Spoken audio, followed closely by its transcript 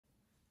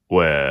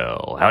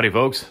Well, howdy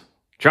folks.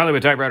 Charlie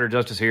with Typewriter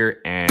Justice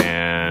here,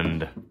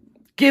 and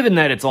given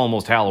that it's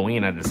almost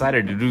Halloween, I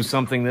decided to do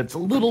something that's a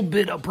little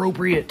bit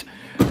appropriate.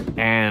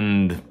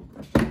 And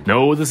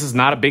no, this is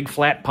not a big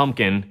flat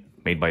pumpkin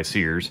made by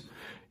Sears.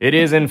 It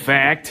is, in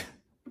fact,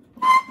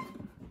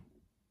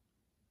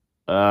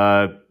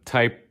 a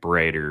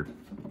typewriter.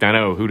 I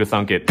know, who'da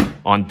thunk it?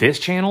 On this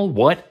channel?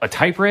 What? A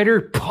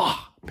typewriter?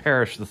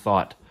 Perish the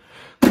thought.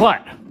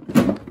 But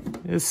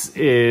this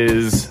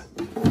is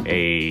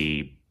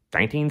a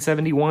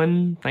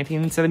 1971,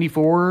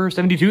 1974,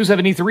 72,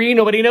 73,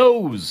 nobody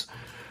knows.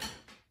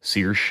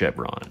 Sears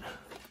Chevron.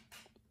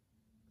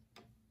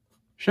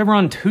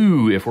 Chevron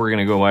 2, if we're going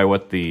to go by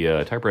what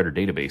the typewriter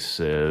database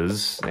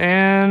says.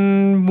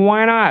 And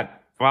why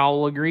not?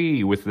 I'll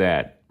agree with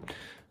that.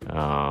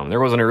 There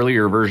was an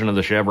earlier version of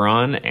the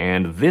Chevron,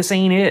 and this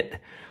ain't it.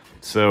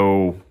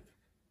 So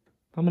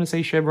I'm going to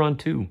say Chevron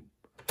 2.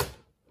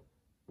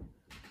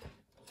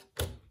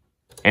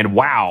 And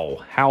wow,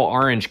 how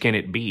orange can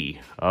it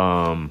be?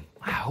 I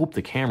hope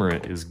the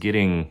camera is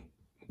getting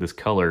this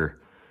color,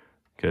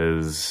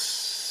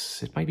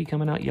 because it might be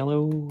coming out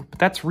yellow. But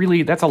that's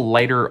a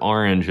lighter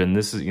orange, and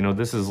this is,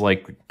 this is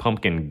like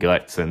pumpkin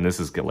guts, and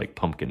this is like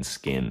pumpkin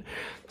skin.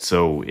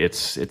 So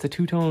it's a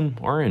two-tone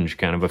orange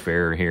kind of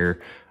affair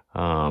here.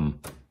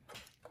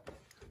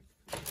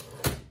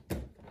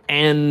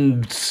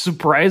 And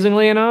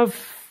surprisingly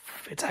enough,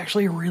 it's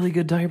actually a really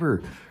good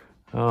typer.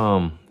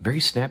 Very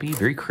snappy,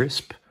 very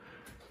crisp.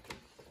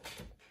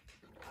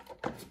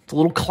 It's a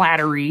little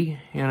clattery,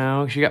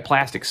 you got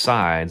plastic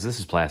sides. This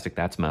is plastic,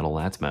 that's metal,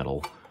 that's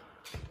metal.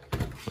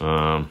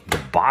 The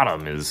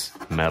bottom is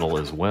metal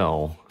as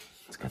well.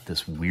 It's got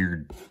this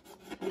weird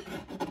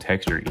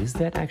texture. Is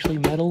that actually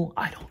metal?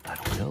 I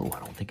don't know. I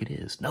don't think it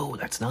is. No,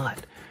 that's not.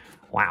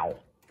 Wow.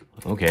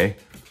 Okay.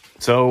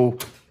 So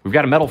we've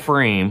got a metal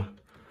frame,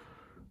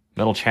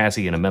 metal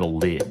chassis, and a metal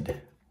lid.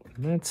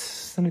 And I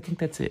think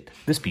that's it.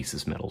 This piece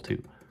is metal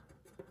too.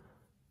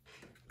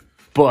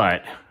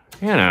 But,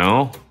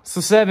 it's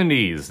the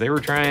 70s. They were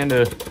trying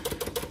to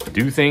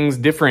do things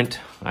different,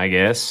 I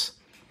guess.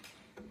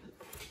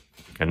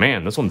 And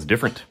man, this one's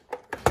different.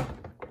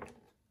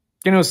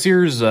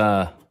 Sears,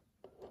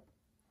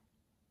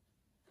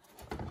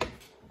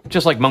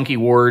 just like Monkey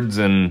Ward's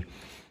and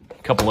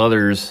a couple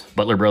others,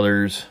 Butler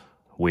Brothers,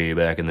 way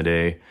back in the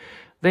day,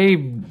 they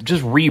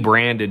just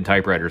rebranded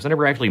typewriters. They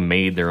never actually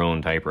made their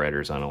own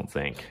typewriters, I don't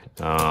think.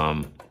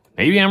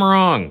 Maybe I'm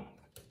wrong,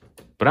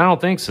 but I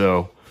don't think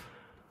so.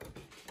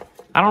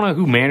 I don't know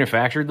who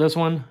manufactured this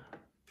one.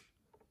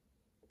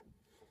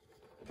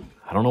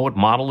 I don't know what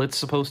model it's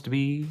supposed to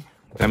be.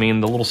 I mean,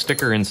 the little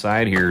sticker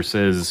inside here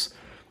says,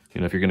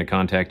 if you're going to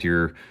contact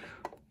your,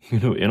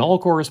 in all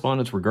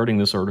correspondence regarding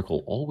this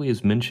article,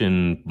 always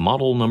mention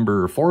model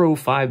number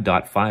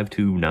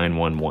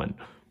 405.52911.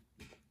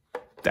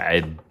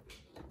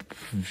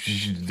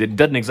 It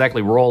doesn't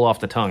exactly roll off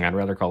the tongue. I'd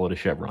rather call it a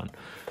Chevron.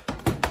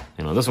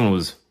 This one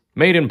was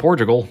made in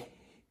Portugal.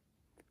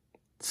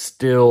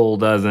 Still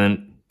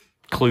doesn't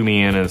clue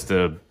me in as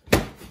to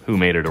who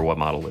made it or what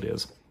model it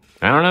is.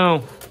 I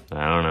don't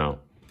know.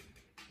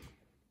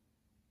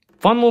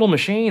 Fun little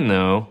machine,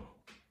 though.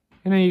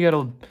 You got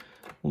a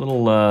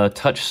little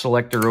touch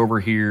selector over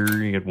here.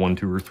 You get 1,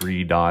 2, or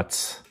 3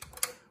 dots.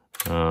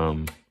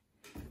 You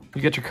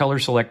got your color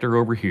selector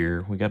over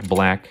here. We got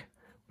black.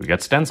 We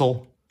got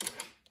stencil.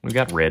 We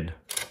got red.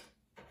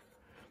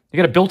 You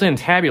got a built-in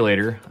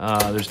tabulator.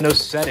 There's no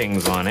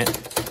settings on it.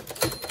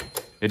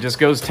 It just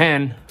goes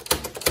 10,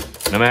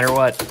 no matter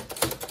what.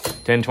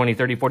 10, 20,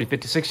 30, 40,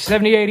 50, 60,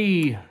 70,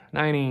 80,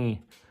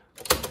 90.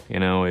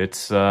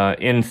 It's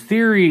in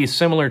theory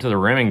similar to the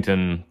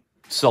Remington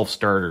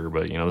self-starter,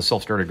 but the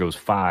self-starter goes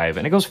 5,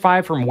 and it goes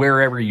 5 from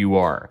wherever you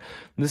are.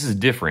 This is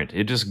different.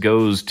 It just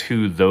goes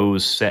to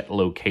those set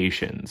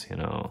locations,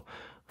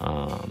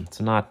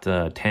 It's not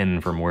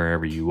 10 from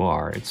wherever you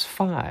are. It's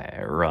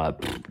 5, or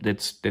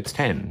it's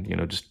 10,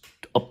 just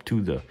up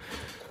to the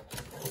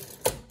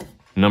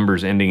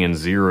numbers ending in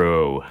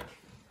 0.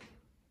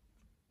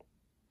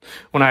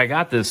 When I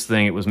got this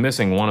thing, it was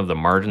missing one of the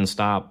margin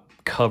stop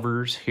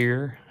covers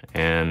here,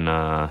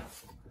 and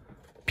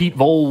Pete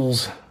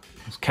Voles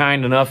was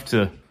kind enough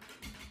to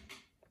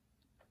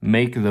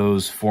make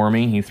those for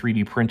me. He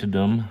 3D printed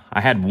them. I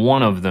had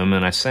one of them,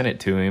 and I sent it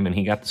to him, and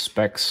he got the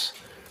specs,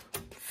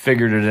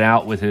 figured it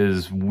out with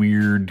his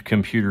weird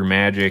computer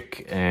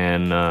magic,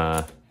 and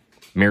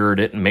mirrored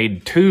it and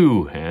made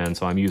 2. And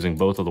so I'm using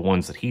both of the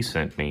ones that he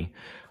sent me.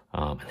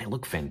 And they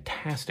look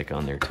fantastic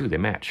on there, too. They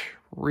match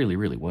really,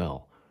 really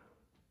well.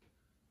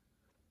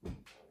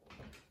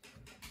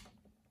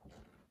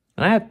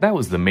 That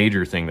was the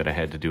major thing that I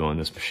had to do on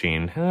this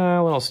machine. What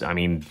else? I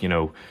mean,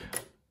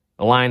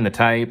 align the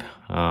type.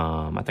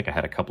 I think I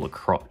had a couple of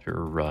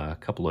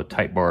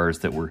type bars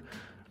that were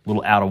a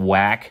little out of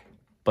whack,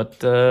 but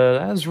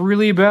that was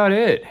really about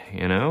it.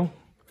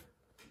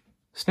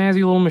 Snazzy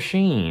little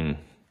machine.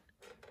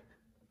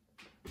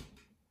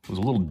 It was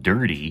a little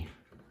dirty,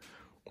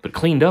 but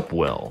cleaned up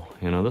well.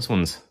 This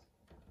one's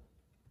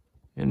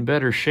in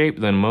better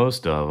shape than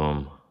most of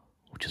them,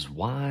 which is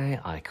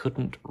why I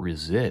couldn't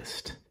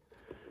resist.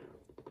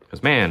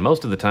 Because, man,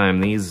 most of the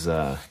time these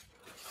are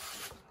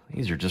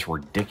just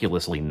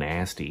ridiculously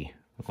nasty.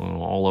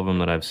 All of them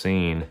that I've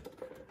seen.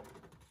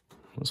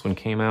 This one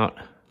came out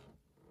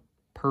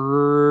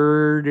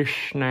pretty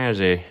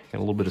snazzy. Got a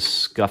little bit of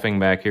scuffing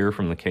back here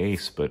from the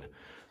case, but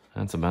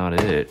that's about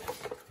it.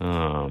 Do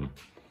a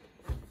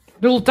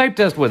little type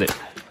test with it.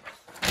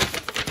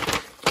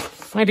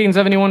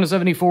 1971 to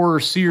 74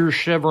 Sears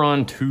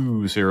Chevron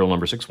 2, serial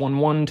number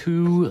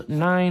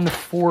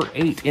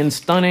 6112948 in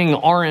stunning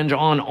orange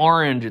on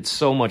orange. It's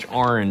so much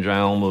orange,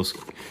 I almost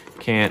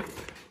can't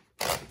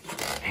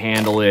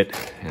handle it.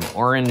 And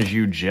orange,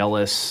 you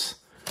jealous.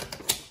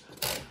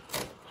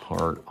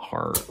 Heart,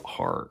 heart,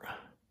 heart.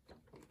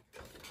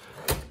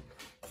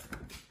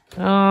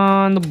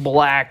 On the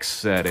black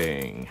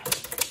setting,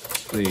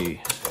 the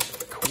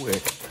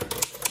quick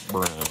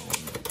brown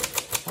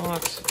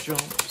fox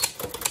jumps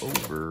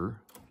over.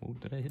 Oh,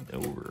 did I hit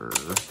over?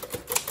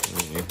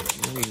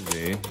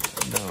 Easy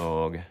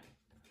dog.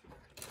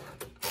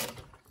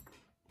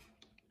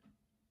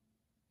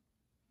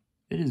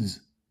 It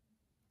is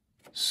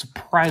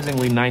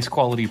surprisingly nice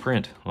quality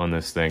print on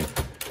this thing.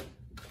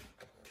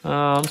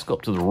 Let's go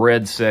up to the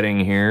red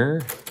setting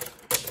here.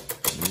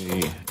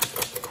 The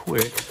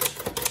quick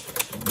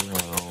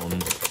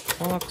brown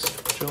fox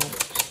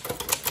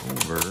jumps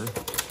over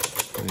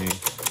the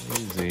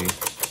lazy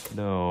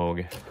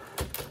dog.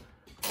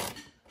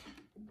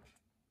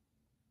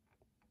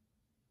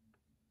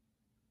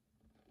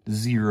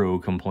 Zero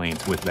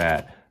complaints with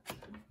that.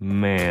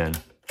 Man,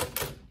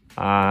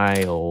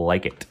 I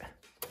like it.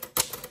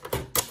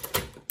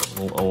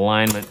 Little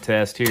alignment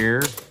test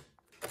here.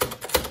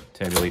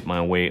 Tabulate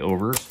my way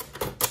over.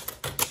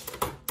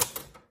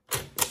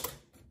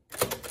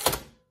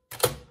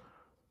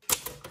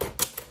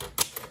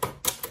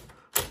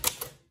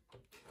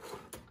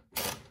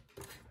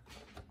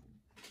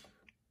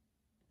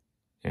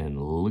 And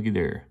looky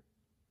there.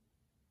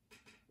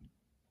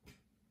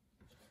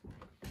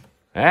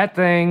 That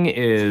thing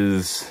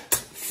is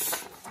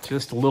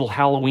just a little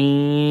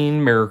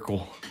Halloween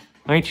miracle.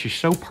 Ain't you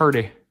so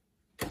pretty?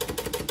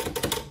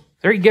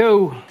 There you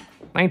go.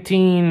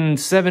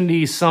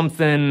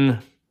 1970-something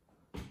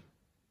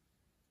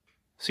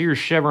Sears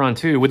Chevron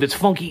 2 with its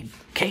funky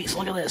case.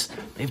 Look at this.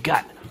 They've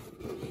got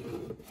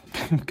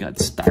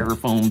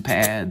styrofoam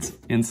pads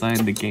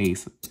inside the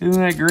case.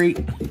 Isn't that great?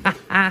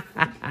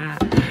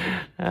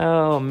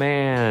 Oh,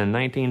 man.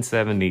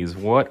 1970s.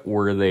 What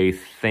were they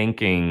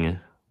thinking?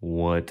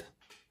 What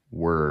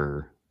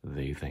were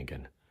they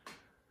thinking?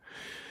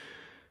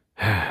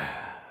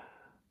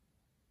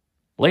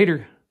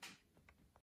 Later.